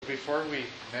before we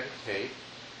meditate,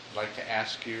 I'd like to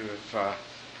ask you if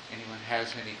anyone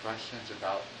has any questions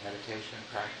about meditation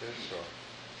practice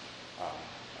or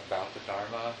about the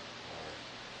Dharma or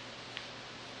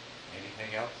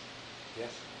anything else?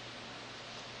 Yes?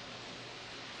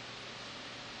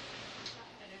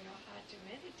 I don't know how to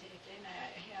meditate, and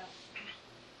I have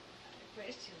a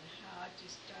question how to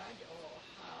start or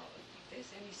how, if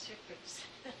there's any secrets.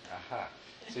 Aha.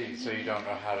 So you don't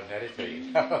know how to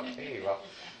meditate. Okay, well,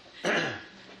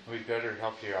 we better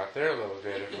help you out there a little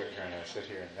bit if we're going to sit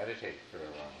here and meditate for a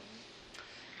while.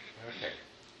 Okay.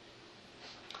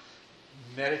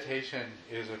 Meditation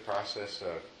is a process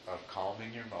of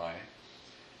calming your mind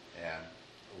and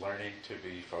learning to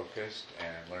be focused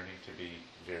and learning to be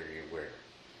very aware.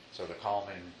 So the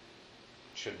calming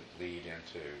shouldn't lead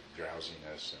into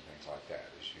drowsiness and things like that.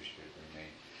 You should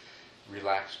remain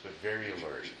relaxed but very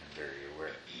alert and very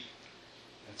aware.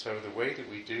 And so the way that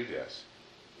we do this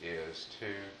is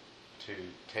to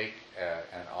take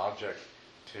an object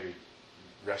to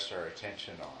rest our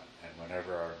attention on. And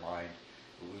whenever our mind,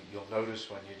 you'll notice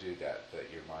when you do that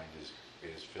your mind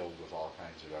is filled with all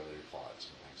kinds of other thoughts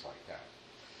and things like that.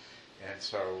 And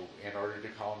so in order to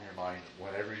calm your mind,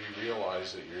 whenever you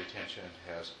realize that your attention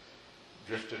has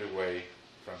drifted away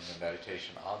from the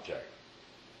meditation object,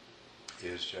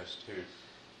 is just to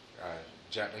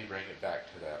gently bring it back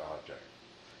to that object.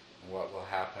 And what will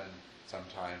happen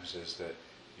sometimes is that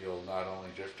you'll not only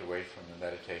drift away from the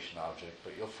meditation object,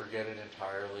 but you'll forget it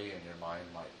entirely, and your mind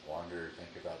might wander,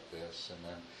 think about this, and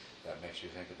then that makes you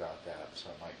think about that, so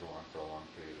it might go on for a long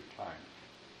period of time.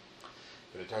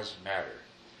 But it doesn't matter.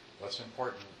 What's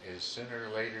important is sooner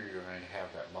or later you're going to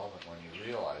have that moment when you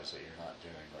realize that you're not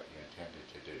doing what you intended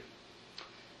to do.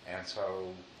 And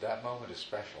so that moment is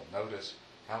special. Notice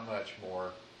how much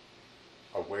more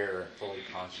aware and fully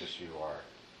conscious you are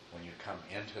when you come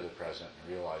into the present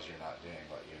and realize you're not doing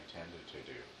what you intended to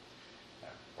do.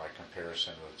 By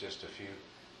comparison with just a few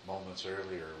moments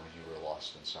earlier when you were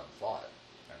lost in some thought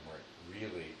and weren't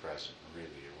really present and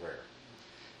really aware.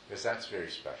 Because that's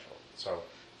very special. So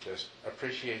just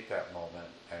appreciate that moment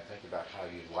and think about how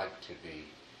you'd like to be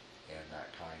in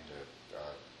that kind of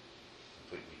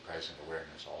completely present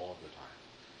awareness all of the time.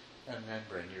 And then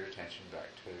bring your attention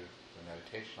back to the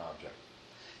meditation object.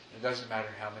 It doesn't matter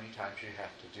how many times you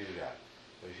have to do that,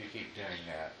 but if you keep doing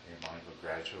that, your mind will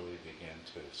gradually begin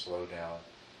to slow down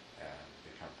and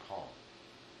become calm.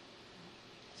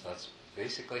 So that's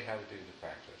basically how to do the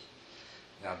practice.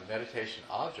 Now the meditation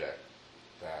object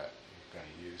that you're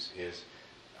going to use is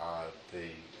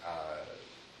the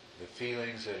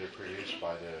feelings that are produced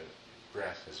by the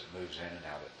breath as it moves in and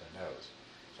out at the nose.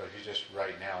 So if you just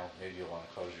right now, maybe you'll want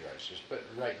to close your eyes, but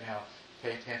right now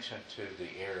pay attention to the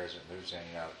air as it moves in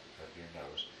and out of your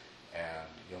nose, and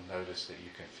you'll notice that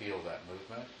you can feel that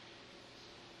movement.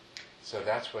 So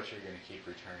that's what you're going to keep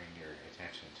returning your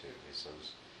attention to, is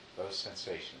those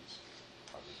sensations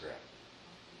of the breath.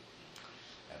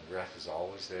 And the breath is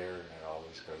always there and it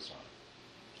always goes on.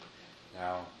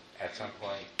 Now, at some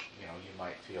point, you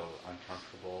might feel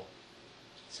uncomfortable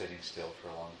sitting still for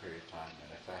a long period of time,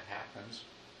 and if that happens,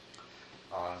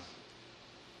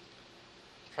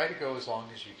 try to go as long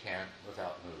as you can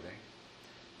without moving.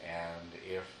 And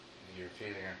if you're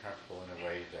feeling uncomfortable in a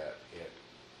way that it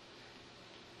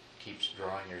keeps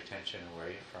drawing your attention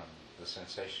away from the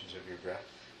sensations of your breath,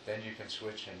 then you can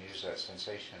switch and use that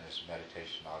sensation as a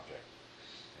meditation object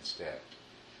instead.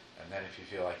 And then if you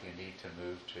feel like you need to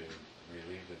move to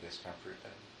relieve the discomfort,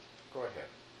 then go ahead.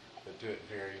 But do it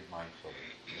very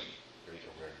mindfully, with great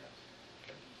awareness.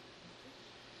 Okay?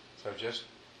 So just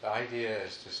the idea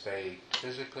is to stay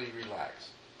physically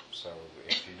relaxed. So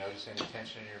if you notice any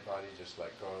tension in your body, just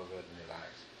let go of it and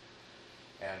relax.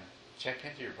 And check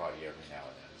into your body every now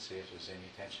and then and see if there's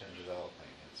any tension developing.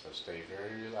 And so stay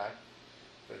very relaxed,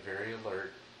 but very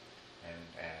alert,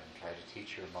 and try to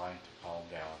teach your mind to calm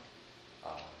down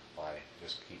by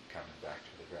just keep coming back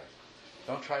to the breath.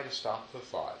 Don't try to stop the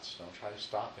thoughts. Don't try to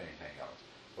stop anything else.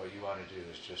 What you want to do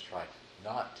is just try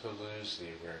not to lose the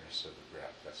awareness of the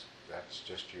breath. That's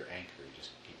just your anchor. You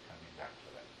just keep coming back to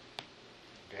that.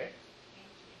 Okay? Thank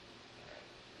you. All right.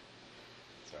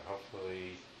 So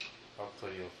hopefully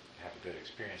you'll have a good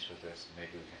experience with this, and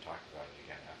maybe we can talk about it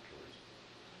again afterwards.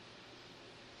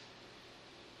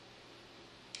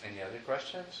 Any other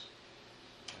questions?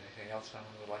 Anything else someone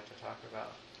would like to talk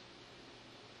about?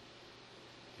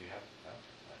 Do you have? No?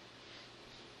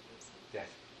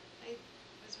 Yes. I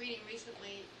was reading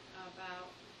recently about,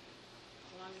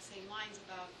 along the same lines,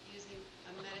 about using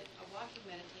a walking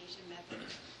meditation method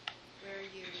where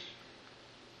you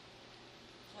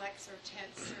flex or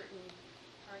tense certain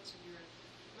parts of your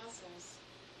muscles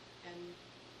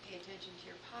attention to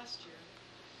your posture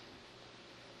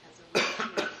as a way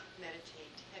to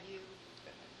meditate. What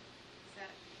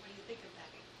do you think of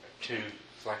that? To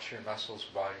flex your muscles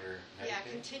while you're Yeah,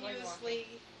 meditating?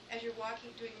 continuously, as you're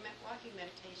doing walking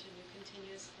meditation, you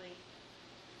continuously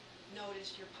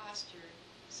notice your posture.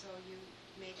 So you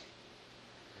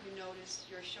notice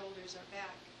your shoulders are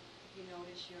back. You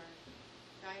notice your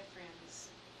diaphragm is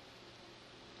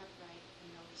upright. You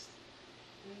notice,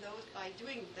 and by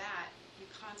doing that, you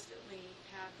constantly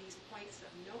have these points of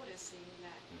noticing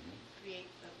that create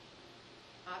the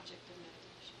object of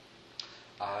meditation.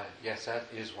 Yes, that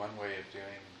is one way of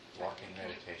doing walking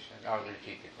meditation. I'll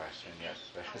repeat the question, yes.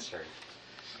 Sorry.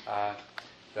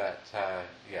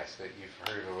 Yes, that you've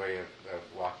heard of a way of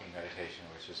walking meditation,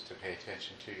 which is to pay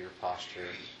attention to your posture,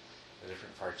 the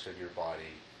different parts of your body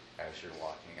as you're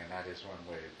walking, and that is one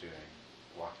way of doing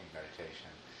walking meditation.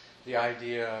 The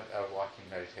idea of walking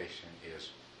meditation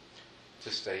is to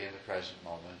stay in the present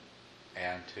moment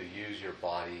and to use your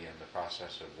body in the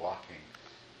process of walking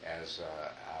as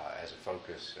a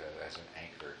focus, as an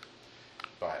anchor,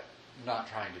 but not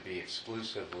trying to be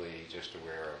exclusively just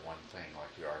aware of one thing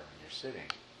like you are when you're sitting.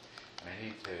 And I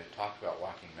need to talk about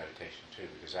walking meditation too,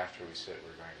 because after we sit,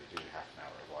 we're going to do half an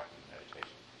hour of walking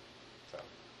meditation. So,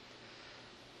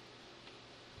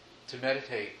 to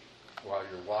meditate while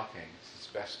you're walking, it's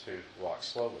best to walk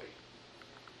slowly.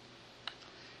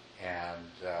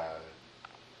 And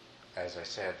as I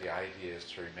said, the idea is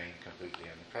to remain completely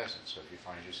in the present. So if you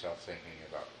find yourself thinking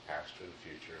about the past or the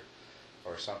future,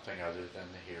 or something other than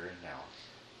the here and now,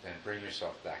 then bring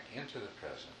yourself back into the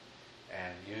present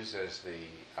and use as the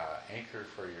anchor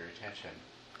for your attention.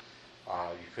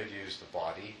 You could use the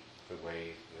body the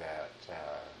way that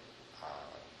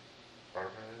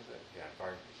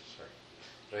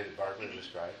Barbara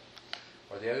described.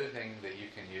 Or the other thing that you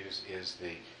can use is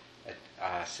the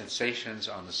sensations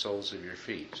on the soles of your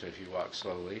feet. So if you walk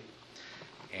slowly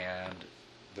and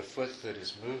the foot that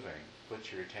is moving,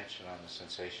 put your attention on the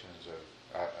sensations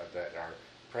that are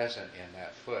present in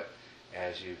that foot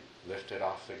as you lift it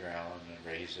off the ground and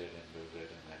raise it and move it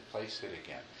and then place it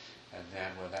again. And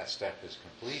then when that step is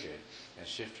completed, and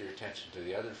shift your attention to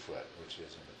the other foot, which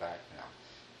is in the back now,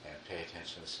 and pay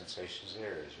attention to the sensations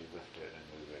there as you lift it and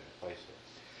move it and place it.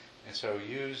 And so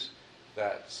use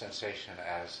that sensation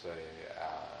as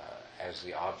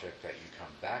the object that you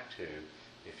come back to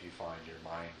if you find your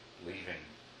mind leaving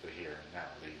the here and now,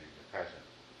 leaving the present.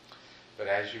 But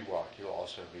as you walk, you'll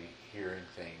also be hearing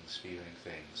things, feeling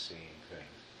things, seeing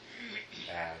things.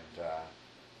 And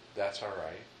that's all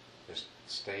right. Just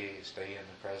stay in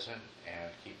the present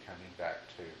and keep coming back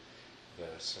to the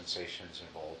sensations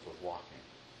involved with walking.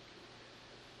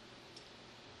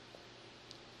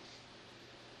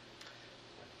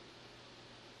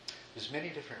 There's many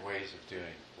different ways of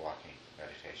doing walking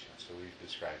meditation. So we've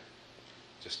described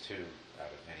just two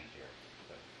out of many here.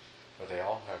 But what they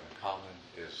all have in common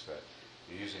is that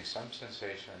you're using some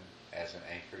sensation as an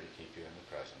anchor to keep you in the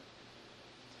present,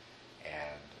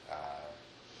 and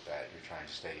that you're trying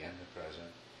to stay in the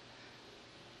present.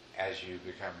 As you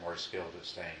become more skilled at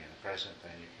staying in the present,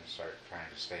 then you can start trying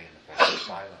to stay in the present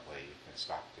silently. You can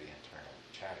stop the internal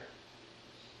chatter.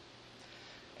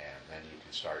 And then you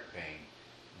can start being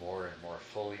more and more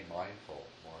fully mindful,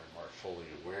 more and more fully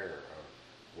aware of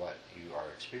what you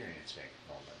are experiencing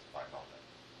moment by moment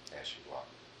as you walk.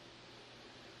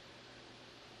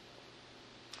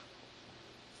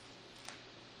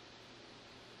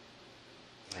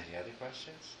 Any other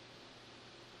questions?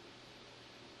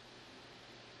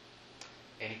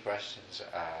 Any questions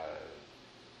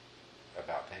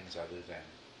about things other than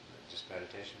just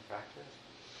meditation practice?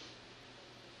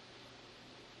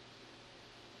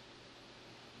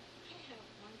 I have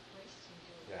one question.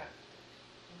 Yeah.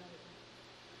 Another one.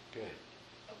 Good.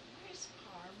 What is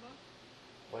karma?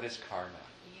 What is karma?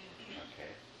 Yeah.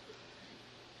 Okay.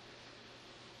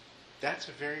 That's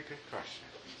a very good question.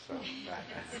 So I'm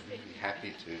really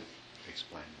happy to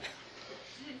explain that.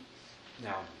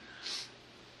 Now,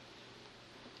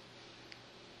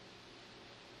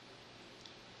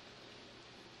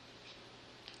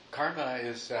 karma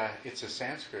is it's a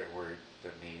Sanskrit word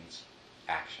that means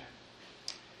action.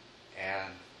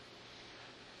 And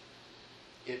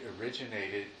it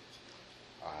originated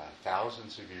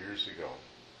thousands of years ago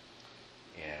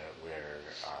where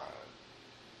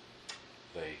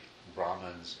the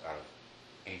Brahmins of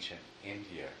ancient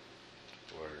India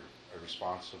were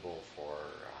responsible for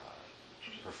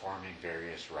performing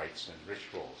various rites and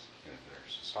rituals in their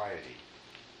society.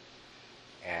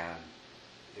 And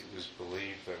it was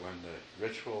believed that when the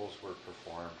rituals were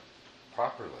performed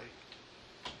properly,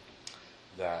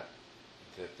 that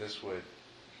this would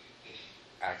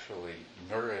actually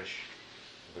nourish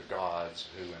the gods,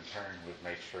 who in turn would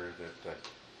make sure that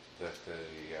the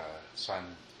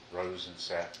sun rose and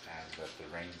set, and that the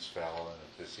rains fell, and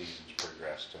that the seasons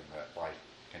progressed, and that life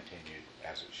continued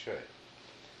as it should.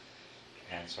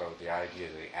 And so the idea,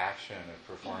 the action of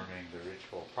performing the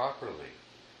ritual properly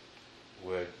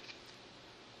would,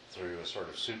 through a sort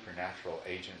of supernatural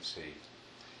agency,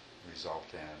 result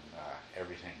in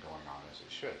everything going on as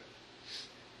it should.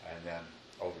 And then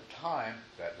over time,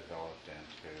 that developed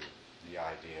into the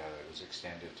idea that was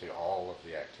extended to all of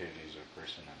the activities of a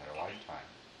person in their lifetime.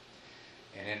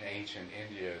 And in ancient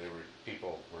India,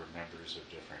 people were members of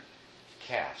different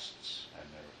castes, and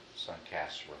some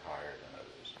castes were higher than others.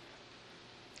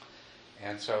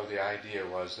 And so the idea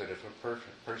was that if a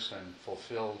person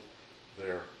fulfilled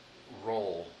their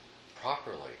role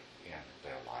properly in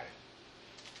their life,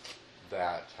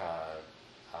 that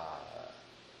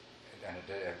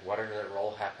whatever that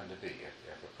role happened to be,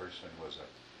 if a person was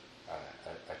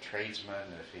a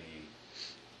tradesman, if he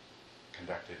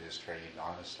conducted his trade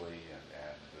honestly and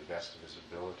to the best of his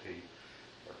ability,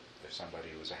 or if somebody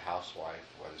was a housewife,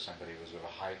 whether somebody was of a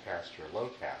high caste or a low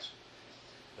caste,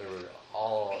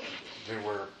 there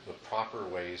were the proper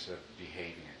ways of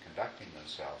behaving and conducting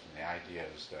themselves. And the idea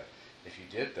is that if you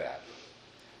did that,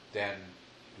 then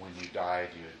when you died,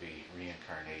 you would be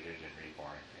reincarnated and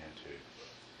reborn into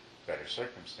better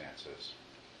circumstances.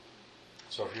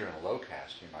 So if you're in a low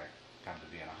caste, you might come to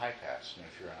be in a high caste. And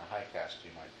if you're in a high caste,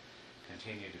 you might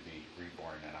continue to be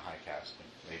reborn in a high caste, and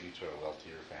maybe to a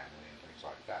wealthier family and things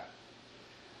like that.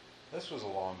 This was a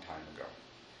long time ago.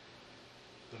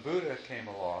 The Buddha came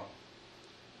along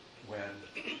when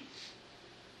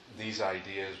these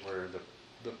ideas were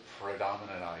the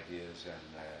predominant ideas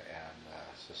in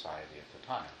society at the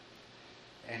time.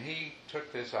 And he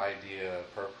took this idea,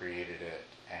 appropriated it,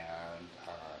 and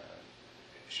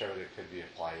showed it could be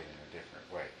applied in a different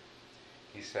way.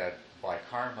 He said, by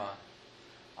karma,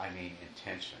 I mean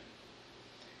intention.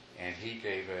 And he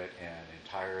gave it an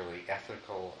entirely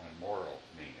ethical and moral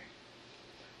meaning.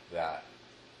 That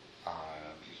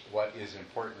what is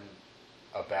important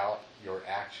about your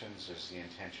actions is the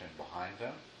intention behind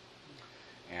them,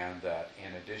 and that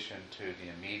in addition to the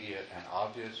immediate and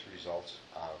obvious results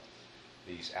of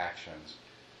these actions,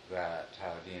 that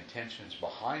the intentions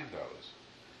behind those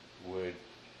would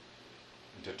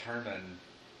determine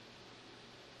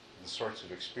the sorts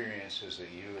of experiences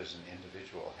that you as an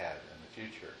individual had in the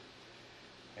future.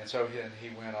 And so he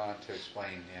went on to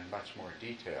explain in much more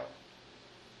detail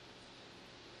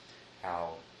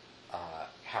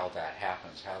how that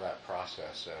happens, how that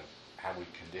process of how we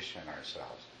condition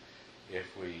ourselves. If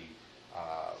we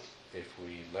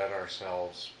let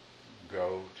ourselves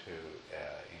go to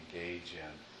engage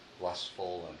in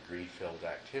lustful and greed-filled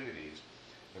activities,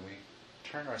 then we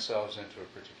turn ourselves into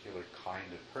a particular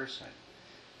kind of person,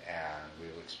 and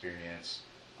we'll experience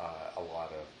a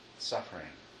lot of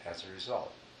suffering as a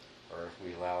result. Or if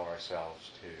we allow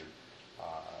ourselves to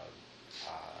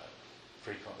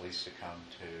frequently succumb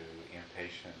to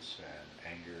impatience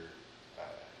and anger,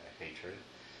 hatred,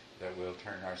 that we'll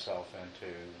turn ourselves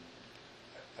into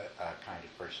a kind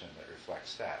of person that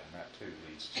reflects that, and that too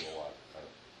leads to a lot of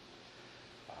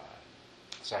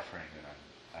suffering and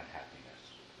unhappiness.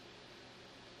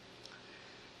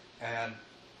 And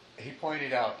he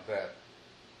pointed out that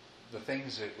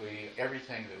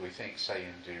everything that we think, say,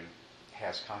 and do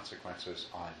has consequences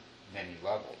on many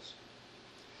levels.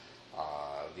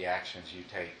 The actions you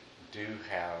take do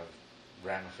have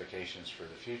ramifications for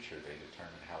the future. They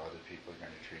determine how other people are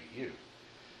going to treat you.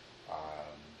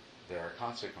 There are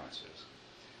consequences.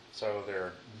 So there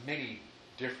are many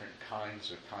different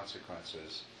kinds of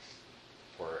consequences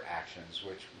for actions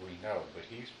which we know, but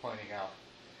he's pointing out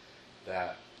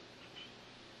that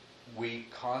we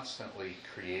constantly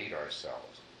create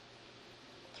ourselves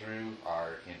through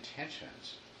our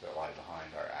intentions that lie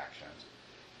behind our actions,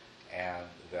 and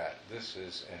that this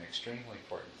is an extremely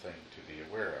important thing to be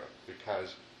aware of,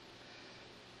 because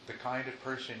the kind of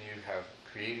person you have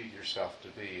created yourself to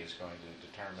be is going to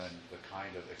determine the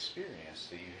kind of experience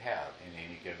that you have in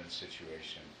any given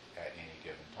situation at any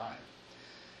given time.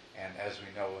 And as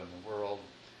we know in the world,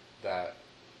 that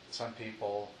some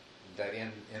people, that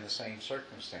in the same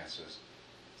circumstances,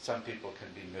 some people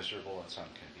can be miserable and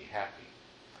some can be happy.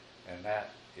 And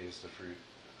that is the fruit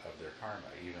of their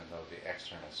karma, even though the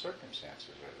external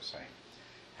circumstances are the same.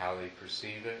 How they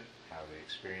perceive it, how they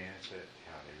experience it,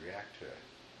 how they react to it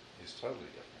is totally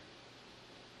different.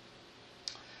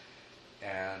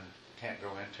 And can't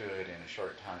go into it in a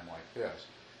short time like this.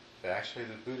 But actually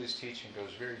the Buddhist teaching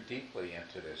goes very deeply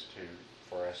into this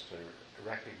for us to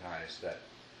recognize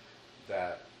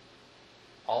that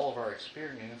all of our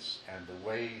experience and the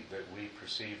way that we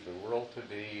perceive the world to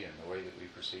be and the way that we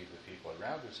perceive the people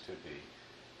around us to be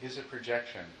is a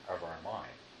projection of our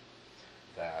mind.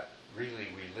 That really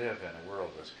we live in a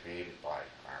world that's created by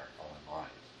our own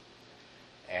mind.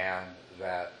 And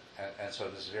that, and so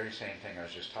this very same thing I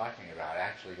was just talking about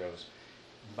actually goes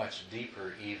much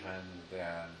deeper even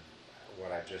than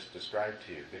what I've just described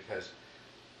to you, because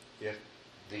if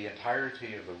the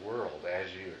entirety of the world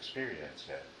as you experience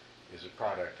it is a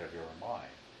product of your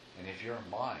mind, and if your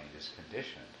mind is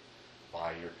conditioned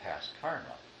by your past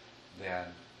karma,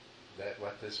 then that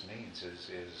what this means is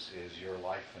your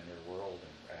life and your world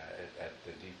at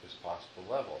the deepest possible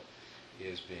level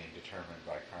is being determined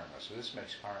by karma. So this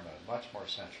makes karma much more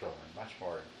central and much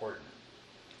more important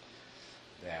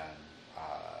than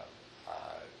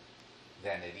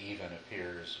it even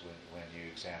appears when you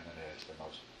examine it at the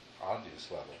most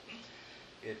obvious level.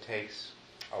 It takes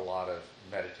a lot of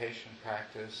meditation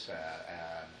practice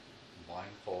and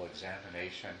mindful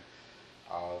examination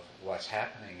of what's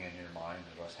happening in your mind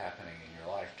and what's happening in your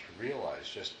life to realize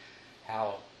just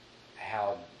how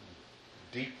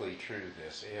deeply true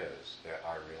this is, that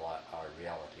our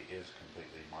reality is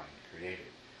completely mind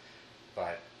created.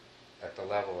 But at the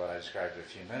level that I described a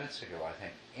few minutes ago, I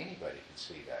think anybody can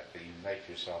see that you make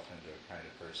yourself into a kind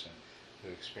of person who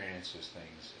experiences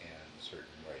things in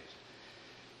certain ways.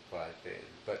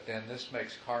 But then this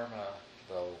makes karma,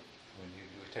 though, when you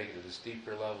take it to this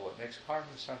deeper level, it makes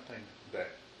karma something that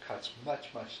cuts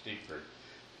much, much deeper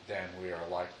than we are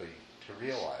likely to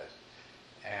realize.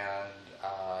 And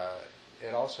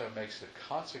it also makes the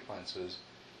consequences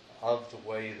of the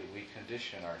way that we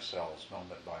condition ourselves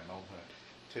moment by moment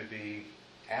to be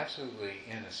absolutely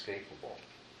inescapable.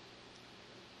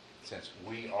 Since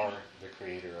we are the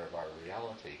creator of our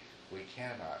reality, we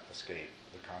cannot escape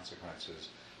the consequences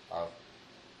of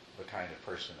the kind of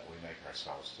person that we make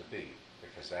ourselves to be,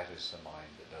 because that is the mind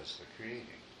that does the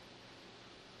creating.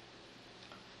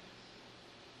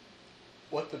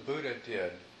 What the Buddha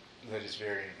did that is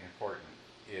very important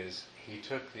is he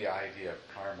took the idea of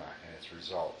karma and its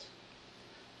results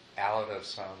out of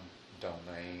some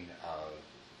domain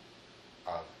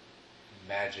of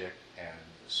magic and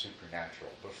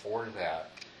supernatural. Before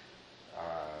that,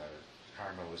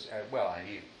 karma was,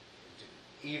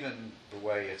 even the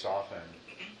way it's often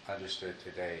understood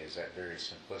today is that very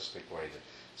simplistic way that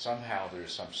somehow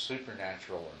there's some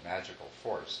supernatural or magical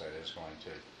force that is going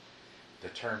to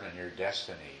determine your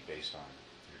destiny based on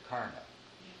your karma.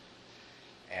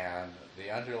 And the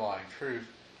underlying truth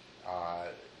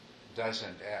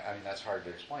doesn't, that's hard to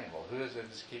explain. Well, who is it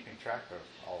that's keeping track of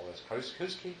all this?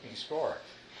 Who's keeping score?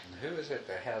 And who is it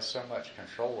that has so much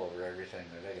control over everything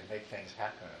that they can make things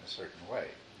happen in a certain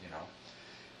way,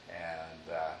 And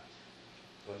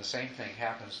when the same thing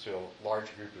happens to a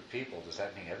large group of people, does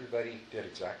that mean everybody did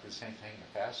exactly the same thing in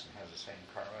the past and has the same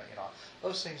karma?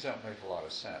 Those things don't make a lot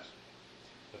of sense.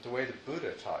 But the way the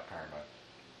Buddha taught karma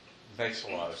makes a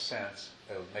lot of sense.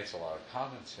 It makes a lot of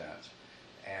common sense,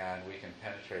 and we can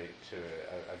penetrate to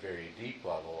a very deep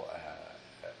level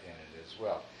in it as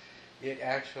well. It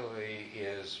actually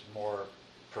is more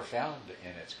profound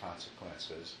in its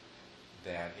consequences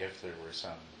than if there were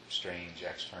some strange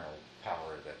external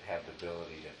power that had the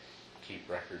ability to keep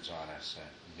records on us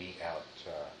and mete out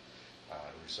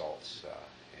results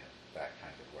in that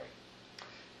kind of way.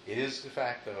 It is the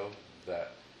fact, though,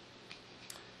 that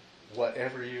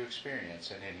whatever you experience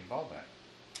in any moment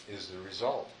is the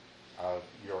result of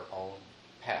your own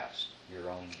past,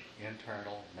 your own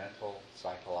internal, mental,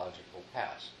 psychological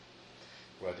past,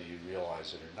 whether you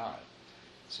realize it or not.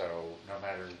 So no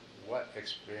matter what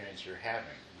experience you're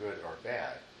having, good or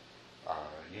bad,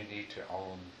 you need to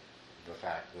own the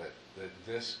fact that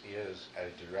this is a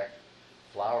direct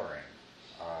flowering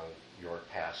of your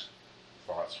past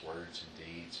thoughts, words, and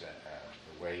deeds, and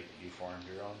the way that you formed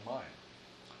your own mind.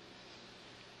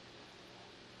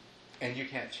 And you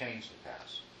can't change the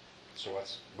past. So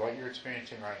what you're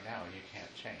experiencing right now, you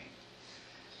can't change.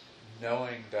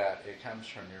 Knowing that it comes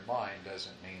from your mind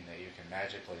doesn't mean that you can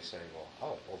magically say,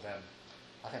 well then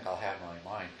I think I'll have my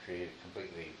mind create a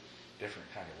completely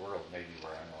different kind of world, maybe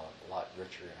where I'm a lot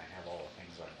richer and I have all the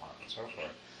things I want and so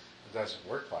forth. It doesn't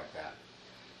work like that.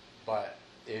 But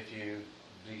if you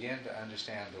begin to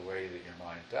understand the way that your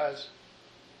mind does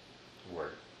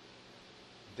work,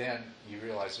 then you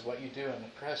realize that what you do in the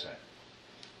present,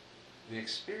 the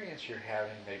experience you're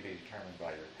having may be determined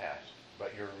by your past,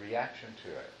 but your reaction to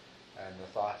it and the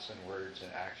thoughts and words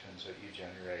and actions that you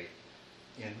generate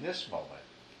in this moment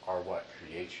are what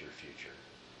creates your future.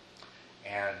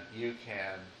 And you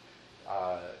can,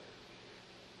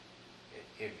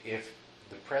 if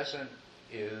the present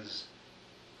is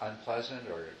unpleasant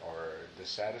or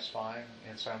dissatisfying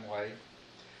in some way,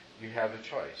 you have a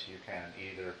choice. You can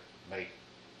either make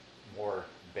more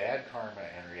bad karma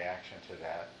in reaction to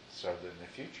that, so that in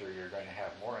the future you're going to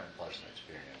have more unpleasant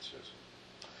experiences.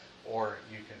 Or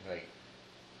you can make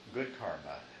good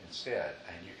karma instead,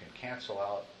 and you can cancel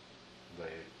out the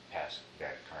past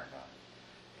bad karma,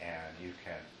 and you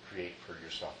can create for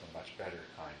yourself a much better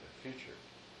kind of future.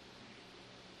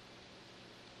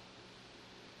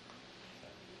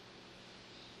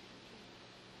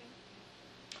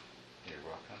 You're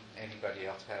welcome. Anybody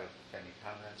else have any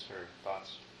comments or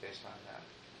thoughts based on that?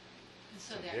 And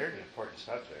so It's a that very important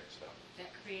subject, so.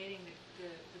 that creating the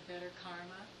better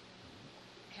karma,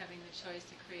 having the choice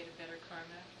to create a better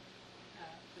karma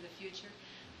for the future,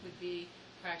 would be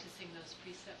practicing those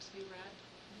precepts we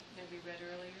read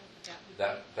earlier.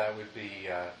 That would be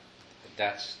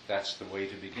that's the way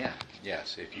to begin.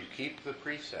 Yes, if you keep the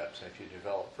precepts, if you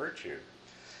develop virtue,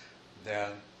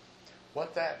 then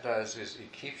what that does is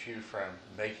it keeps you from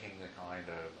making the kind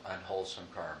of unwholesome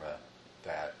karma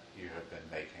that you have been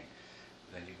making.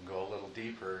 Then you can go a little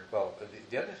deeper. Well,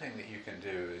 the other thing that you can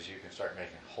do is you can start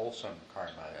making wholesome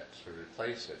karma to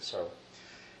replace it. So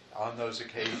on those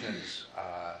occasions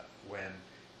when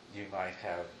you might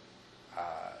have,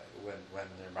 when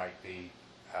there might be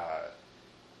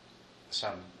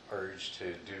some urge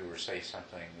to do or say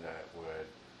something that would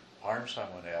harm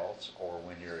someone else, or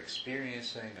when you're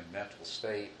experiencing a mental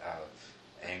state of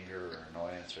anger or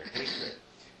annoyance or hatred,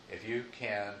 if you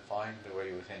can find the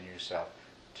way within yourself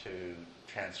to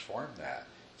transform that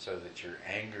so that your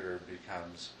anger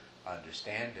becomes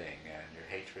understanding and your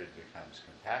hatred becomes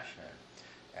compassion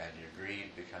and your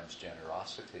greed becomes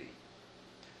generosity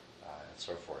and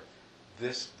so forth, then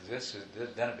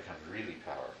it becomes really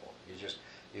powerful.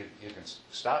 You can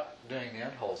stop doing the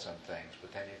unwholesome things,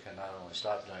 but then you can not only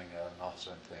stop doing the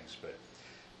unwholesome things, but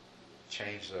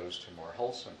change those to more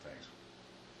wholesome things.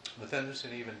 But then there's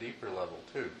an even deeper level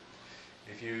too.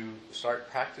 If you start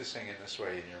practicing in this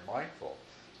way and you're mindful,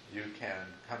 you can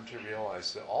come to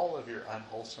realize that all of your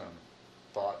unwholesome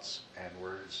thoughts and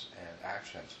words and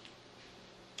actions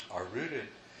are rooted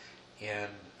in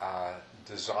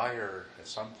desire of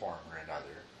some form or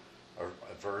another, or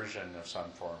aversion of some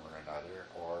form or another,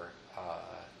 or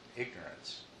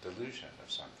ignorance, delusion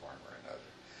of some form or another.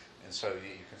 And so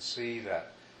you can see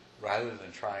that rather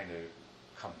than trying to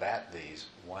combat these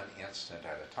one instant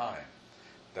at a time,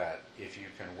 that if you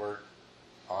can work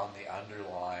on the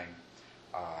underlying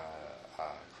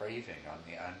craving, on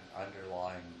the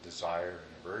underlying desire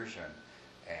and aversion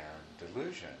and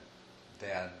delusion,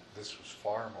 then this was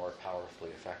far more powerfully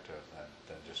effective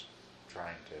than just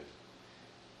trying to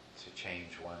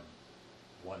change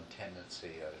one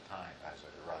tendency at a time as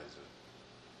it arises.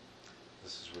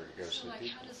 This is where it goes So, to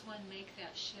deep. how does one make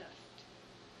that shift?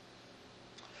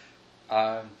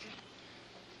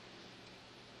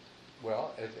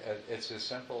 Well, it's as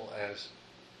simple as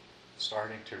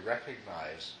starting to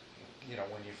recognize,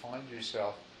 when you find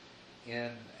yourself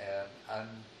in an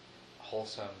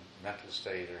unwholesome mental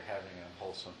state or having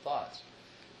unwholesome thoughts,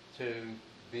 to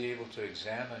be able to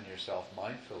examine yourself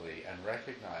mindfully and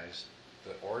recognize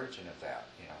the origin of that.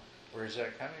 Where is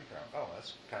that coming from? Oh,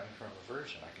 that's coming from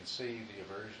aversion. I can see the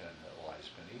aversion that lies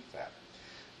beneath that.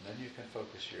 And then you can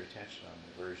focus your attention on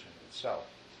the aversion itself.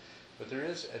 But there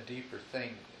is a deeper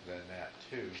thing than that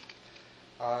too.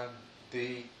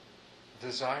 The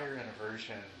desire and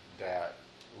aversion that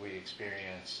we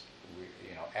experience,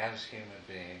 as human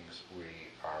beings, we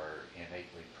are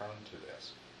innately prone to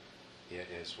this. It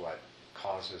is what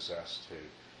causes us to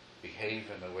behave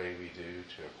in the way we do,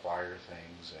 to acquire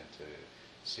things and to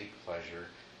seek pleasure,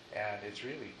 and it's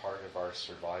really part of our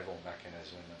survival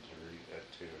mechanism and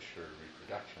to assure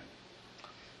reproduction.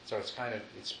 So it's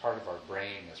part of our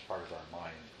brain, it's part of our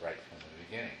mind right from the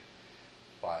beginning.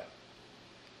 But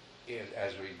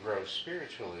as we grow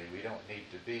spiritually, we don't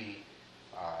need to be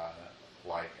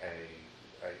like a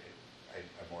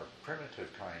more primitive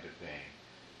kind of being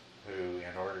who,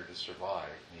 in order to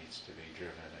survive, needs to be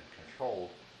driven and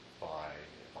controlled by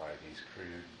these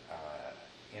crude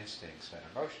instincts and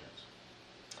emotions,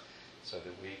 so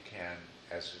that we can,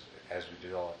 as we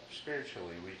develop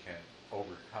spiritually, we can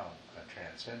overcome and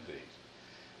transcend these.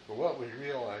 But what we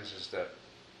realize is that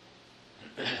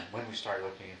when we start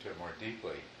looking into it more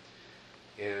deeply,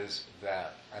 is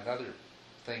that another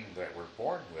thing that we're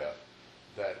born with,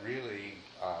 that really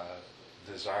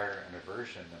desire and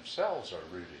aversion themselves are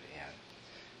rooted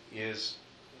in, is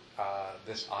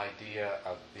this idea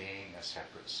of being a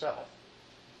separate self.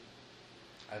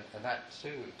 And that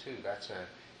too, that's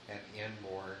an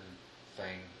inborn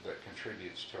thing that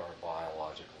contributes to our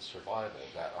biological survival,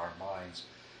 that our minds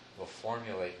will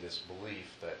formulate this belief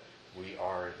that we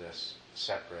are this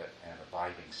separate and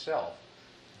abiding self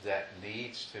that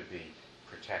needs to be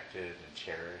protected and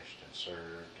cherished and served,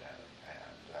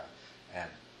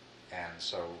 and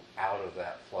so out of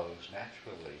that flows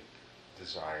naturally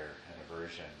desire and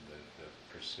aversion,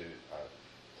 the pursuit of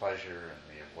pleasure and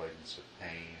the avoidance of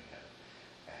pain,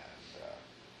 and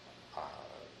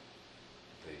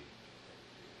the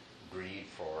greed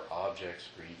for objects,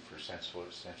 greed for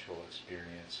sensual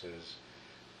experiences,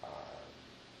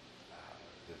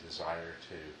 the desire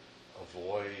to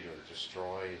avoid or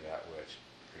destroy that which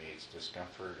creates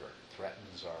discomfort or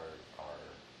threatens our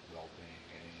well-being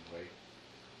in any way,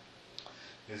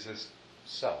 is this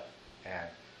self. And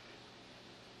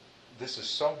this is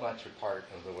so much a part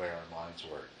of the way our minds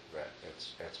work that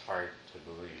it's hard to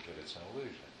believe that it's an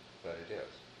illusion, but it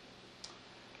is.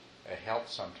 It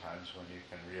helps sometimes when you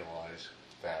can realize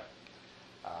that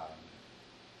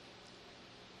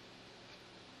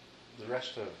the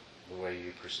rest of the way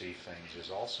you perceive things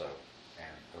is also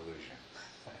an illusion.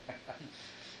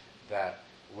 That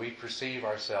we perceive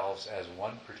ourselves as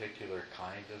one particular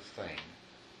kind of thing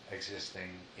existing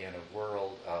in a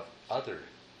world of other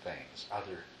things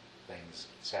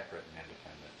separate and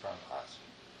independent from us.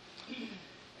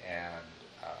 And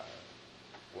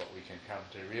what we can come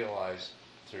to realize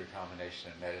through a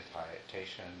combination of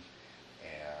meditation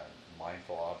and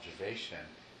mindful observation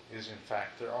is, in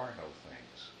fact, there are no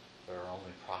things. There are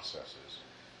only processes.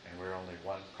 And we're only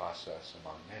one process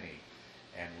among many.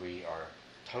 And we are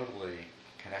totally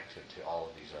connected to all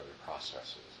of these other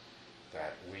processes.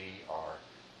 That we are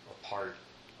a part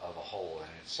of a whole, an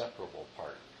inseparable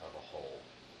part of a whole.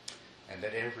 And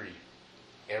that every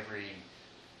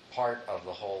part of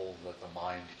the whole that the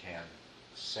mind can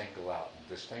single out and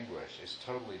distinguish is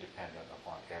totally dependent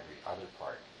upon every other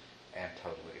part and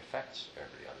totally affects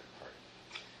every other part.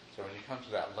 So when you come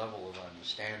to that level of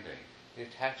understanding, the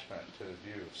attachment to the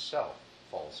view of self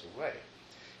falls away.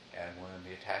 And when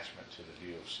the attachment to the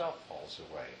view of self falls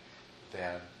away,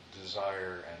 then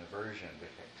desire and aversion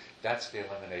become... That's the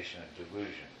elimination of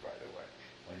delusion, by the way.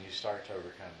 When you start to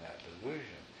overcome that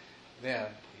delusion,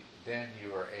 then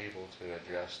you are able to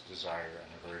address desire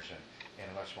and aversion in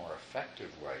a much more effective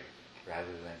way,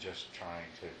 rather than just trying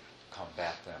to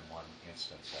combat them one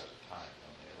instance at a time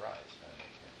when they arise, and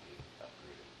they can be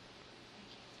uprooted.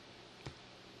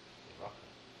 You're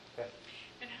welcome. Okay.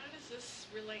 And how does this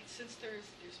relate, since there's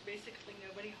basically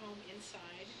nobody home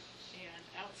inside, and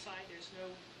outside there's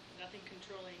nothing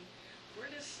controlling, how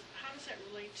does that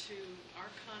relate to our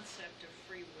concept of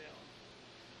free will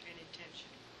and intention?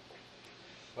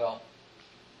 Well,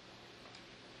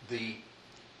 the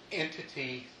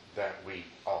entity that we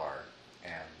are,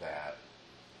 and that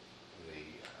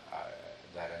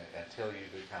until you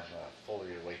become a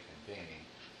fully awakened being,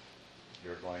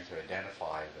 you're going to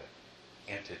identify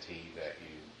the entity that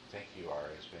you think you are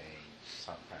as being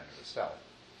some kind of a self,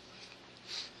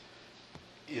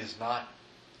 is not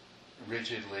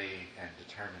rigidly and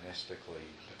deterministically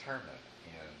determined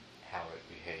in how it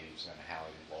behaves and how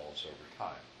it evolves over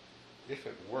time. If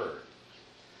it were,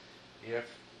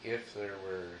 if there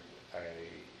were a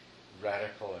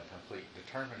radical and complete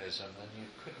determinism, then you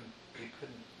couldn't,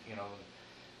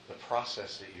 the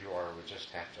process that you are would just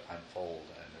have to unfold,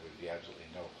 and there would be absolutely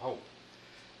no hope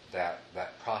that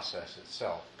that process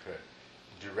itself could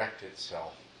direct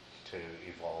itself to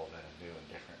evolve in a new and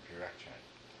different direction.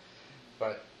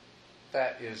 But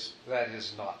that is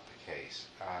not the case.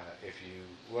 If you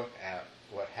look at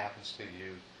what happens to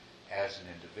you as an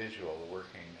individual, the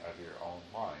working of your own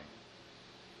mind,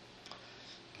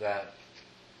 that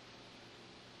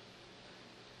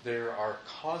there are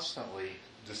constantly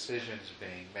decisions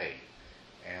being made,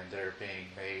 and they're being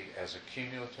made as a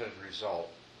cumulative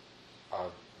result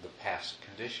of the past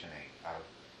conditioning of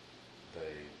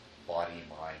the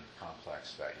body-mind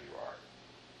complex that you are.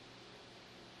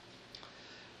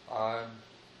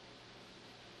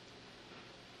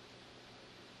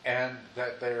 And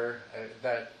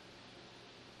that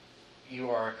you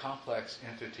are a complex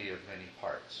entity of many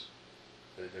parts.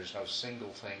 There's no single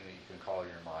thing that you can call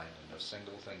your mind, and no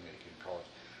single thing that you can call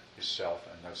yourself,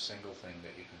 and no single thing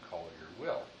that you can call your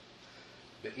will.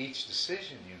 But each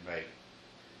decision you make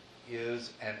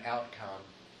is an outcome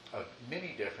of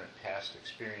many different past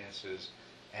experiences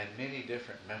and many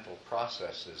different mental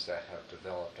processes that have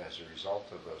developed as a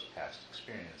result of those past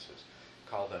experiences.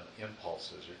 Call them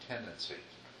impulses or tendencies.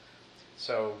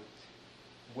 So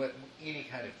when any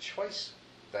kind of choice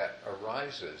that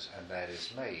arises and that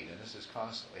is made, and this is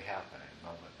constantly happening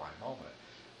moment by moment,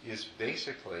 is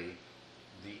basically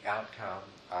the outcome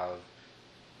of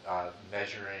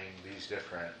measuring these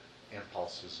different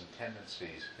impulses and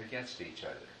tendencies against each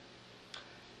other.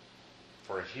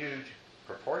 For a huge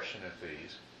proportion of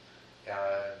these,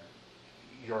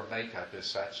 your makeup is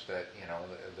such that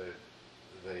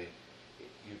the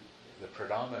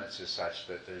predominance is such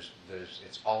that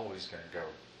it's always going to go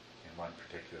in one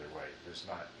particular way. There's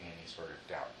not any sort of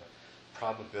doubt. The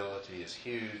probability is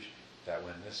huge that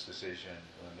when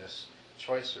this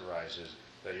choice arises,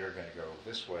 that you're going to go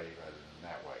this way rather than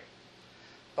that way.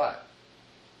 But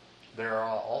there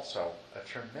are also a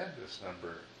tremendous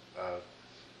number of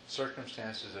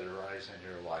circumstances that arise in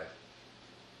your life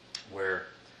where,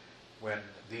 when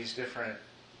these different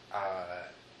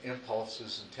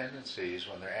impulses and tendencies,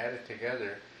 when they're added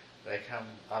together, they come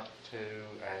up to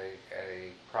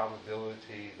a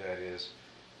probability that is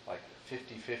like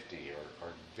 50-50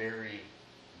 or very,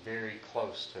 very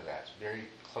close to that, very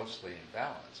closely in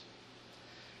balance.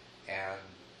 And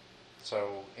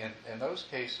so in those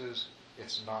cases,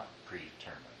 it's not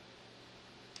predetermined.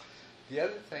 The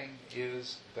other thing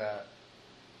is that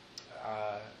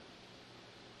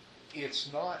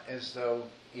it's not as though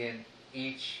in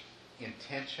each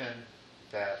intention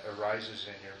that arises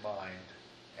in your mind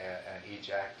and each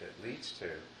act it leads to,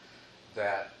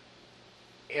 that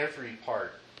every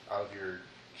part of your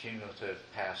cumulative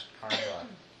past karma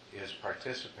is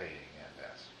participating in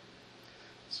this.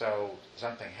 So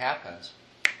something happens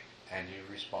and you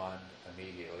respond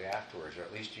immediately afterwards, or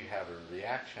at least you have a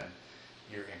reaction.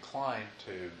 You're inclined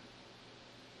to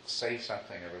say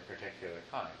something of a particular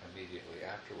kind immediately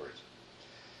afterwards.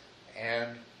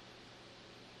 And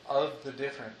of the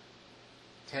different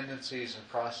tendencies and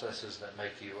processes that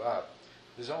make you up,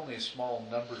 there's only a small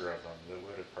number of them that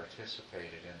would have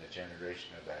participated in the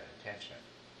generation of that intention.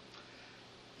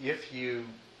 If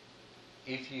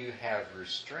you have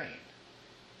restraint,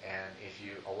 and if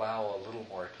you allow a little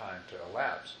more time to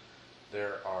elapse,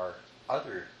 there are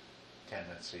other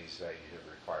tendencies that you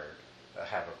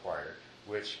have acquired,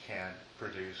 which can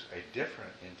produce a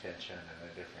different intention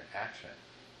and a different action,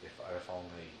 if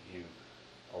only you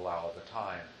allow the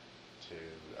time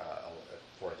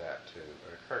for that to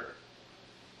occur.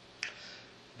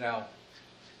 Now,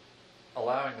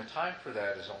 allowing the time for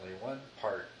that is only one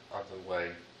part of the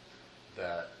way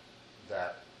that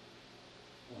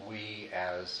we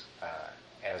as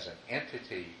an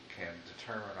entity can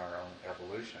determine our own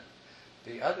evolution.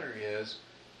 The other is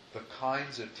the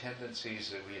kinds of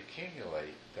tendencies that we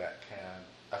accumulate that can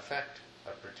affect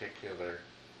a particular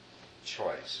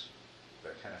choice,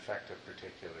 that can affect a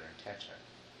particular intention.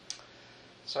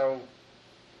 So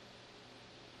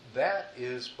that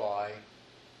is by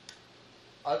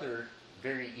other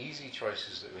very easy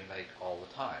choices that we make all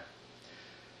the time.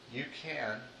 You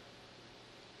can,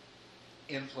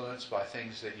 influenced by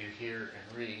things that you hear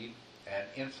and read, and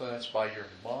influenced by your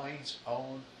mind's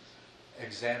own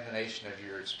examination of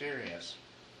your experience,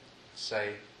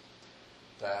 say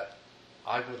that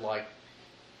I would like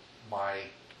my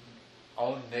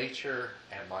own nature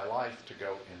and my life to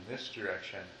go in this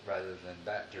direction rather than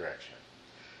that direction.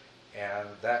 And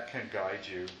that can guide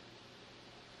you,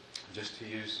 just to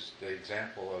use the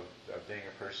example of being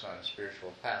a person on a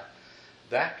spiritual path,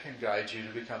 that can guide you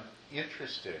to become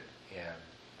interested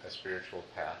in a spiritual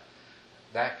path.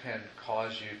 That can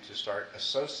cause you to start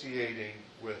associating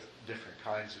with different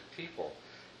kinds of people.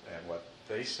 And what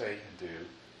they say and do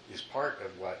is part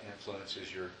of what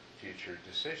influences your future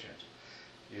decisions.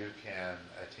 You can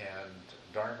attend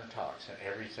Dharma talks, and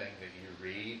everything that you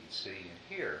read, see, and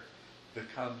hear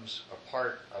becomes a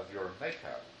part of your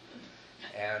makeup.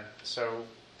 And so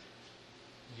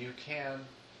you can,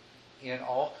 in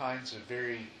all kinds of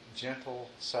very gentle,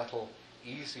 subtle,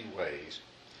 easy ways,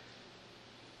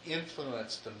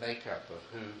 influence the makeup of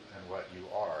who and what you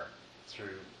are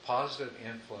through positive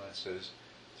influences,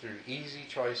 through easy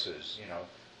choices. You know,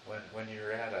 when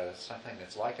you're at something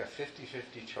that's like a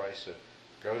 50-50 choice of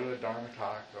go to a Dharma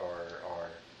talk or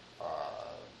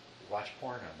watch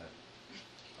porn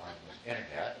on the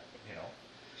internet, you know.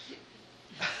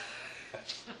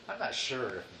 I'm not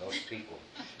sure if most people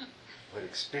would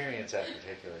experience that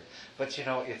particularly, but you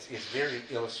know, it's very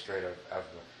illustrative of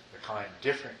the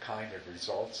different kind of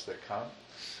results that come.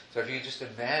 So if you just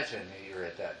imagine that you're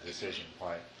at that decision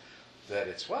point, that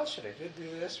it's, well, should I do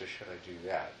this or should I do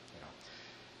that? You know,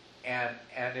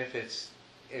 and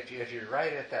if you're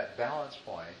right at that balance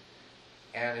point,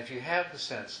 and if you have the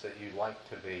sense that you'd like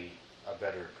to be a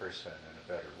better person in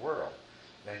a better world,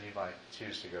 then you might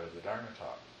choose to go to the Dharma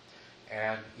talk.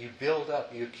 And you build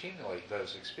up, you accumulate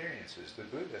those experiences. The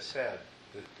Buddha said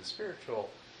that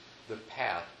the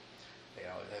path, you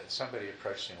know, somebody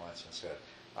approached him once and said,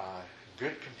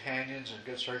 good companions and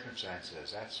good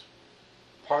circumstances, that's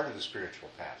part of the spiritual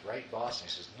path, right, boss? And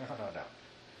he says, no, no, no.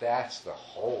 That's the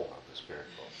whole of the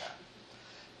spiritual path.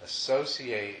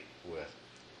 Associate with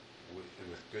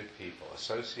good people.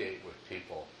 Associate with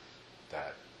people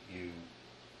that you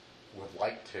would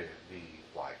like to be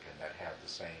like and that have the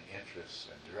same interests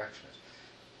and directions.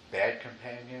 Bad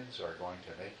companions are going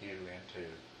to make you into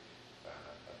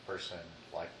a person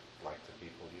like the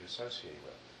people you associate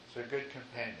with. So good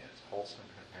companions, wholesome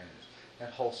companions, and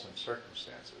wholesome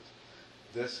circumstances.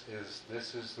 This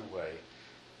is the way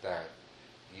that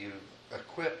you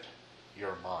equip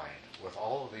your mind with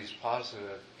all of these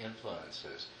positive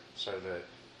influences so that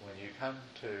when you come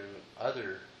to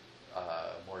other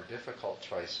more difficult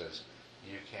choices,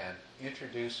 you can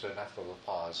introduce enough of a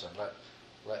pause and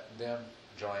let them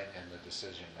join in the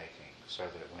decision making, so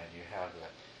that when you have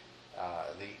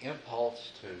the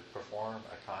impulse to perform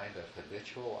a kind of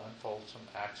habitual, unwholesome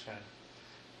action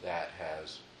that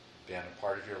has been a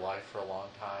part of your life for a long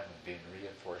time and being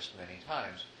reinforced many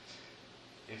times,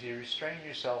 if you restrain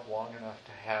yourself long enough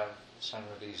to have some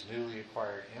of these newly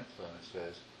acquired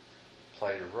influences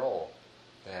play a role,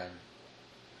 then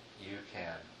you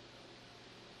can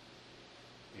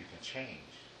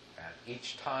change. And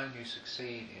each time you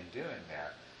succeed in doing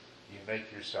that, you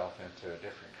make yourself into a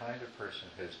different kind of person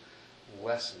who's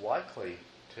less likely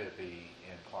to be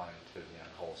inclined to the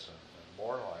unwholesome and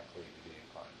more likely to be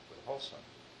inclined to the wholesome.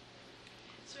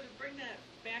 So to bring that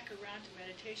back around to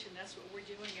meditation, that's what we're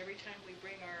doing every time we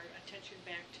bring our attention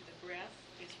back to the breath,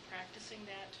 is practicing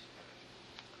that.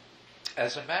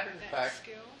 As a matter of fact,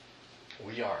 skill?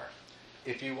 we are.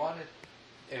 If you wanted,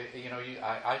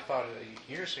 I thought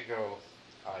years ago,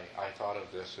 I thought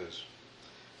of this as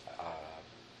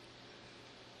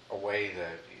a way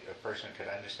that a person could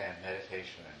understand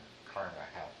meditation and karma.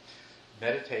 How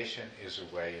meditation is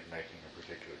a way of making a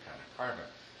particular kind of karma.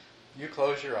 You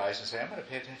close your eyes and say, I'm going to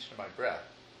pay attention to my breath,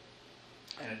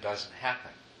 and it doesn't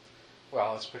happen.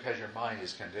 Well, it's because your mind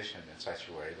is conditioned in such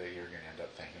a way that you're going to end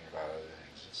up thinking about other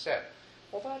things instead.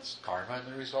 Well, that's karma and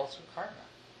the results of karma.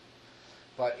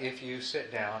 But if you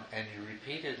sit down and you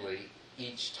repeatedly,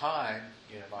 each time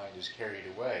your mind is carried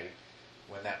away,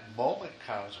 when that moment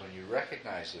comes when you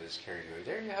recognize that it's carried away,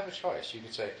 there you have a choice. You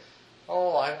can say,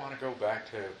 oh, I want to go back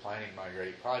to planning my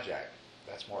great project.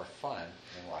 That's more fun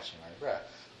than watching my breath.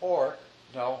 Or,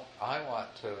 no, I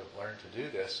want to learn to do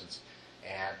this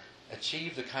and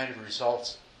achieve the kind of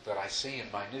results that I see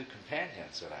in my new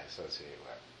companions that I associate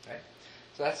with. Right?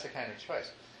 So that's the kind of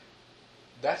choice.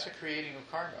 That's a creating of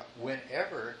karma.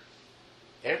 Whenever,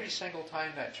 every single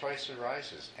time that choice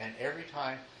arises, and every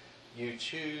time you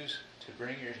choose to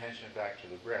bring your attention back to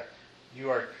the breath, you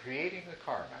are creating the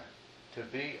karma to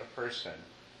be a person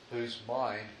whose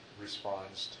mind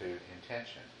responds to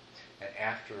intention. And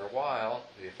after a while,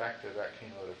 the effect of that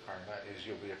cumulative karma is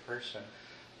you'll be a person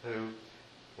who,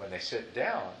 when they sit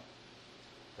down,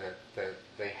 that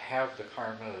they have the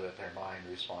karma that their mind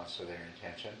responds to their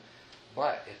intention,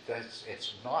 but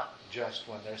it's not just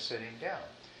when they're sitting down.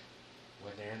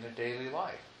 When they're in their daily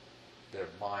life, their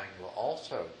mind will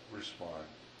also respond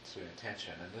to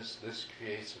intention. And this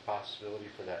creates a possibility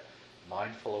for that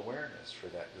mindful awareness, for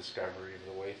that discovery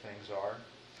of the way things are,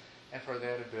 and for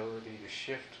that ability to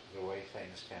shift the way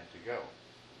things tend to go.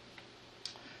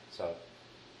 So,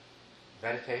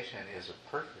 meditation is a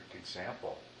perfect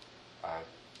example of,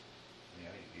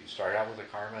 you start out with the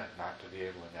karma not to be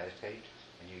able to meditate,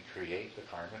 and you create the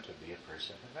karma to be a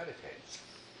person who meditates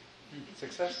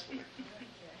successfully.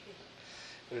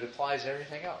 But it applies to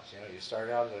everything else. You start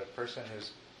out as a person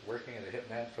who's working as a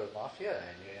hitman for the mafia,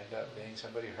 and you end up being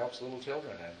somebody who helps little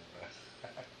children. And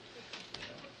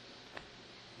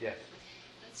yes.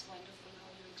 That's wonderful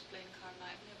how you explain karma.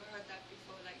 I've never heard that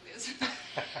before like this.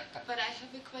 But I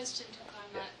have a question to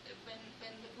karma. Yeah.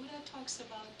 When the Buddha talks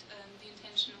about the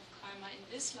intention of karma in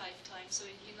this lifetime, so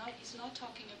he's not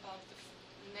talking about the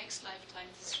next lifetime.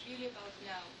 It's really about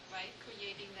now, right?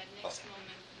 Creating that next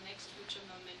moment, the next future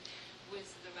moment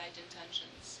with the right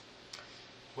intentions.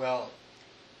 Well,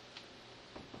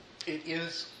 it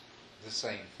is the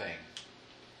same thing.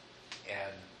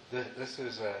 And this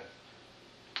is a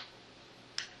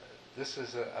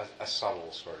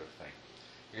subtle sort of thing.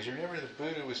 Because remember, the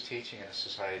Buddha was teaching in a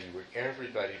society where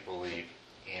everybody believed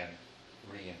in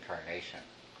reincarnation.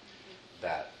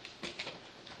 That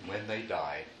when they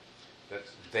died, that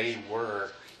they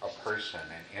were a person,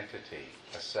 an entity,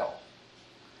 a self,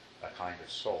 a kind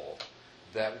of soul,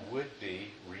 that would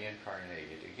be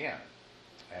reincarnated again.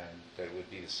 And that it would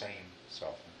be the same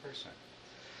self and person.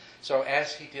 So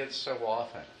as he did so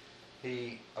often,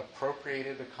 he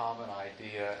appropriated the common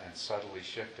idea and subtly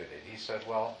shifted it. He said,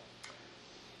 well,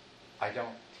 I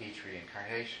don't teach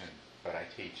reincarnation but I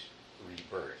teach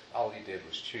rebirth. All he did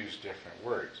was choose different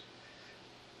words.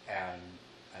 And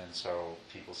so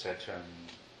people said to him,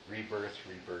 rebirth,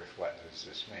 what does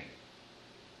this mean?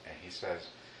 And he says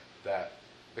that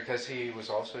because he was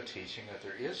also teaching that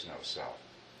there is no self.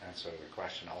 And so the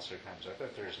question also comes up,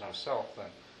 if there is no self, then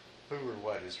who or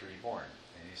what is reborn?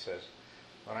 And he says,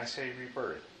 when I say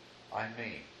rebirth, I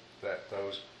mean that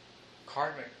those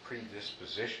karmic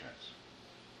predispositions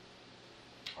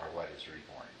are what is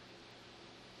reborn.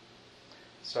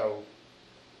 So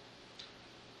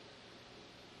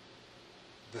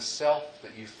the self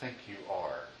that you think you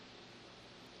are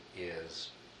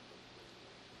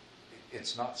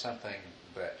it's not something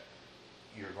that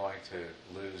you're going to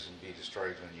lose and be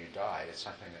destroyed when you die. It's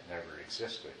something that never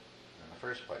existed in the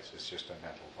first place. It's just a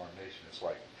mental formation. It's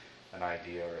like an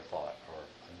idea or a thought or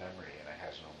a memory, and it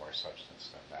has no more substance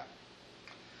than that.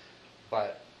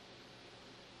 But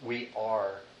we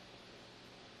are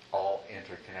all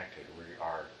interconnected. We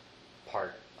are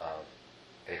part of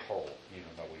a whole, even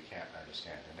though we can't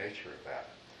understand the nature of that.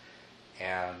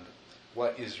 And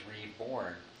what is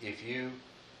reborn, if you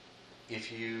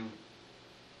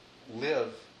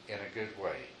live in a good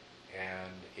way,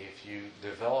 and if you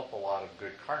develop a lot of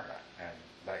good karma, and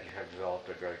that you have developed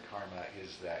a good karma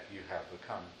is that you have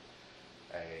become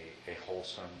a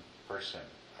wholesome person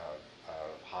of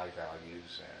high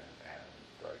values and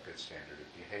a good standard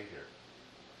of behavior,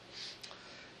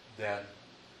 then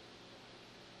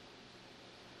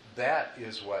that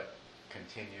is what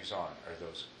continues on, are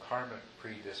those karmic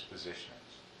predispositions.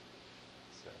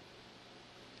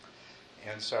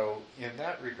 And so, in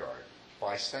that regard,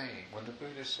 by saying, when the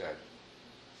Buddha said,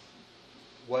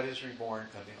 what is reborn,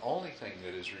 and the only thing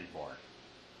that is reborn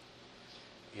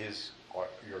is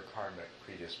your karmic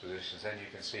predispositions, then you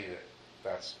can see that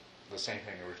that's the same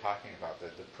thing that we're talking about,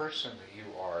 that the person that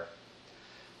you are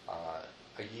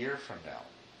a year from now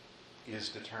is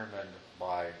determined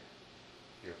by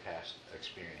your past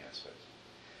experiences.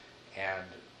 And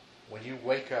when you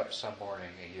wake up some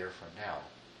morning a year from now,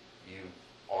 you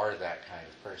are that kind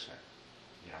of person.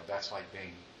 You know, that's like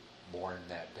being born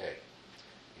that day.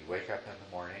 You wake up in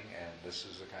the morning and this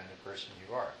is the kind of person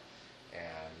you are.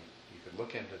 And you could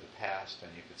look into the past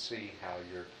and you could see how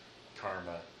your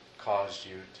karma caused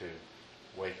you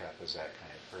to wake up as that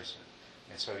kind of person.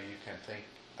 And so you can think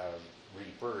of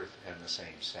rebirth in the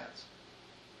same sense.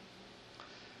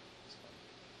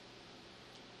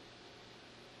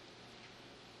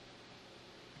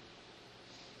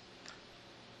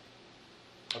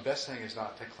 The best thing is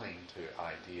not to cling to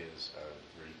ideas of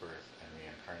rebirth and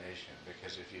reincarnation,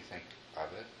 because if you think of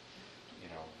it, you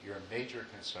know, your major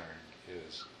concern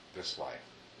is this life.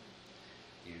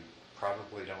 You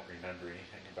probably don't remember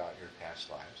anything about your past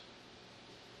lives,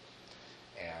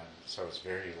 and so it's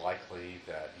very likely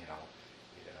that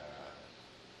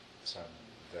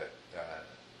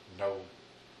no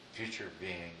future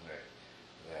being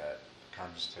that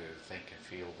comes to think and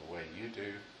feel the way you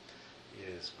do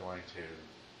is going to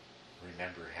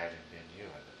remember having been you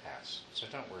in the past. So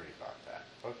don't worry about that.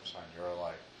 Focus on your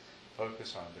life.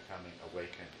 Focus on becoming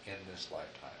awakened in this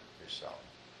lifetime yourself.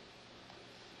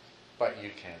 But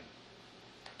you can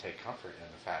take comfort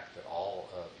in the fact that all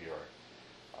of your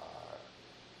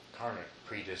karmic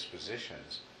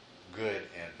predispositions, good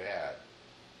and bad,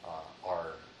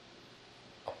 are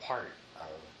a part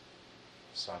of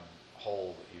some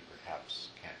whole that you perhaps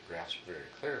can't grasp very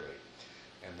clearly.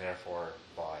 And therefore,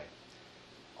 by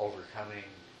overcoming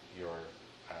your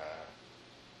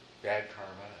bad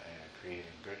karma and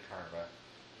creating good karma,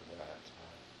 that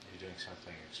you're doing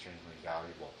something extremely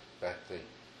valuable, that the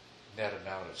net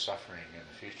amount of suffering in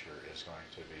the future is going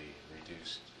to be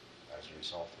reduced as a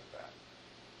result of that.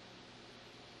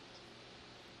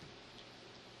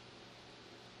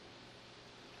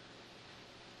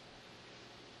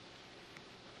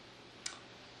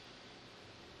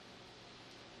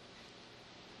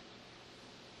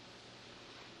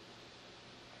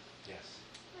 Yes.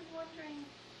 I'm wondering,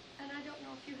 and I don't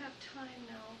know if you have time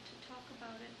now to talk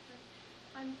about it, but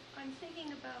I'm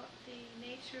thinking about the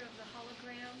nature of the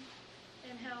hologram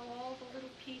and how all the little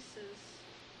pieces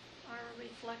are a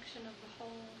reflection of the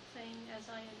whole thing, as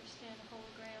I understand a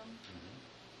hologram. Mm-hmm.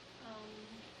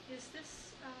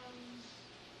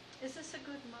 Is this a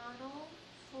good model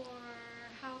for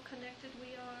how connected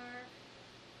we are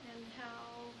and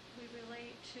how we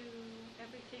relate to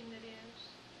everything that is?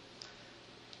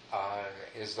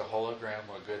 Is the hologram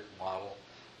a good model?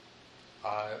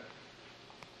 I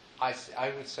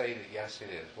would say that yes, it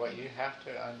is. What you have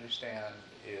to understand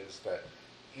is that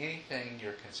anything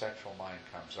your conceptual mind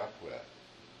comes up with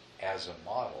as a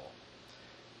model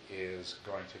is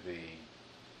going to be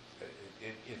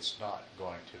it's not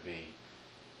going to be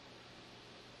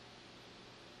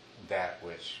that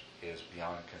which is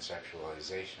beyond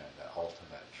conceptualization, the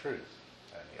ultimate truth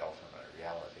and the ultimate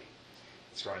reality.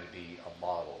 It's going to be a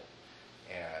model,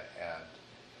 and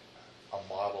a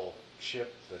model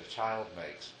ship that a child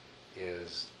makes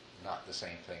is not the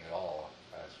same thing at all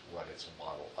as what it's a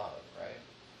model of, right?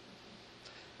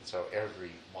 And so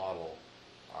every model,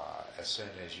 as soon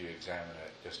as you examine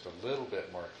it just a little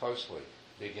bit more closely,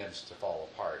 begins to fall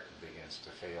apart and begins to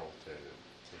fail to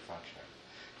function.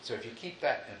 So if you keep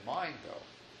that in mind, though,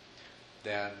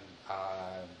 then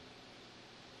a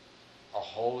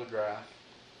hologram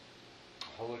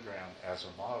as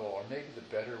a model, or maybe the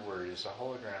better word is a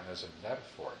hologram as a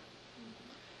metaphor,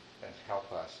 can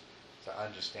help us to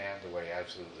understand the way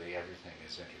absolutely everything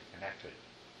is interconnected.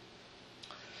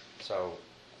 So,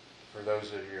 for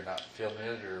those of you who are not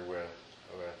familiar with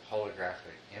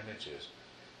holographic images,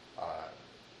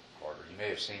 or you may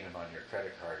have seen them on your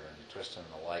credit card when you twist them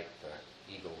in the light, the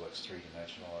eagle looks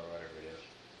three-dimensional or whatever it is.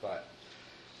 But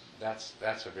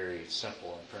that's a very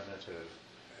simple and primitive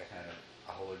kind of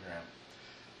a hologram.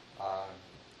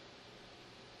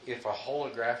 If a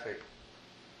holographic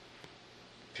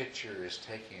picture is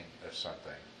taken of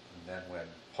something, and then when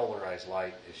polarized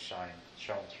light is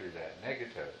shown through that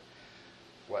negative,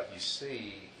 what you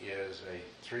see is a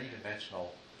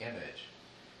three-dimensional image,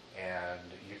 and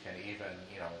you can even,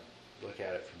 look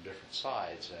at it from different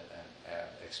sides and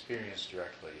experience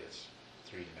directly its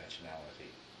three-dimensionality,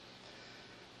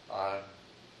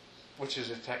 which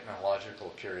is a technological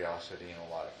curiosity and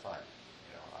a lot of fun.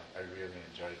 I really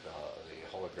enjoyed the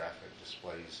holographic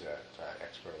displays at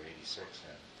Expo 86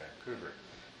 in Vancouver.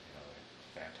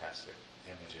 Fantastic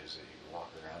images that you can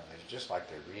walk around. They're just like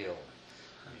they're real.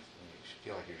 You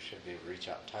feel like you should be able to reach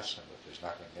out and touch them, but there's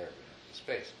nothing there but empty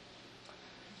space.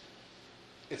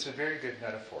 It's a very good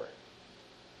metaphor.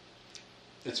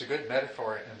 It's a good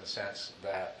metaphor in the sense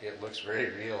that it looks very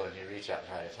real and you reach out and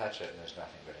try to touch it and there's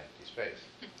nothing but empty space.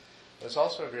 But it's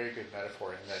also a very good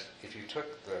metaphor in that if you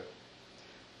took the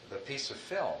piece of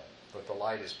film that the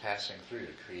light is passing through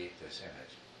to create this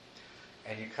image,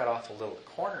 and you cut off a little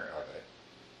corner of it,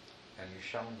 and you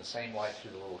shone the same light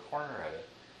through the little corner of it,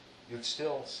 you'd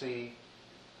still see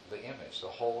the image. The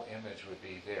whole image would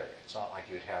be there. It's not like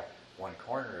you'd have one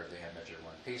corner of the image or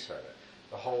one piece of it.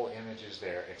 The whole image is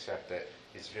there, except that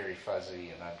it's very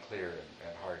fuzzy and unclear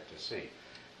and hard to see.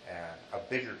 And a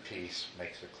bigger piece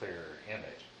makes a clearer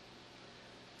image.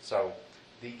 So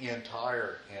the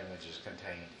entire image is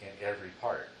contained in every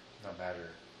part, no matter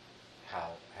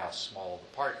how small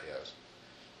the part is.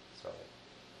 So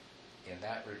in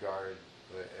that regard,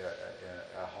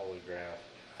 a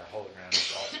hologram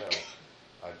is also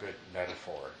a good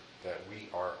metaphor that we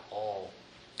are all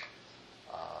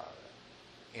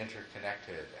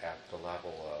interconnected at the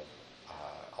level of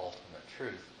ultimate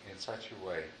truth in such a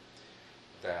way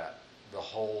that the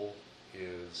whole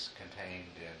is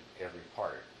contained in every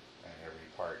part, and every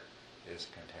part is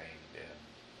contained in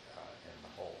the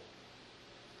whole.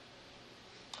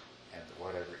 And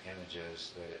whatever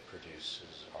images that it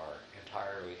produces are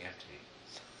entirely empty.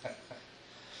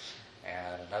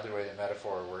 And another way the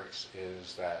metaphor works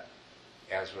is that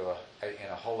as with in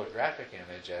a holographic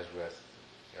image, as with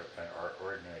our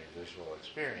ordinary visual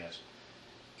experience,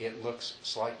 it looks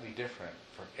slightly different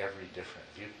from every different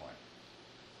viewpoint.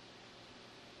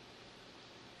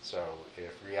 So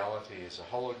if reality is a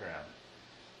hologram,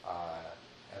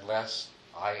 unless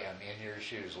I am in your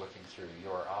shoes looking through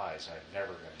your eyes, I'm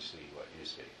never going to see what you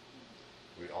see.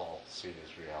 We all see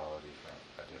this reality from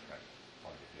a different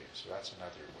point of view. So that's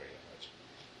another way in which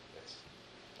it's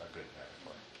a good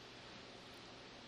metaphor.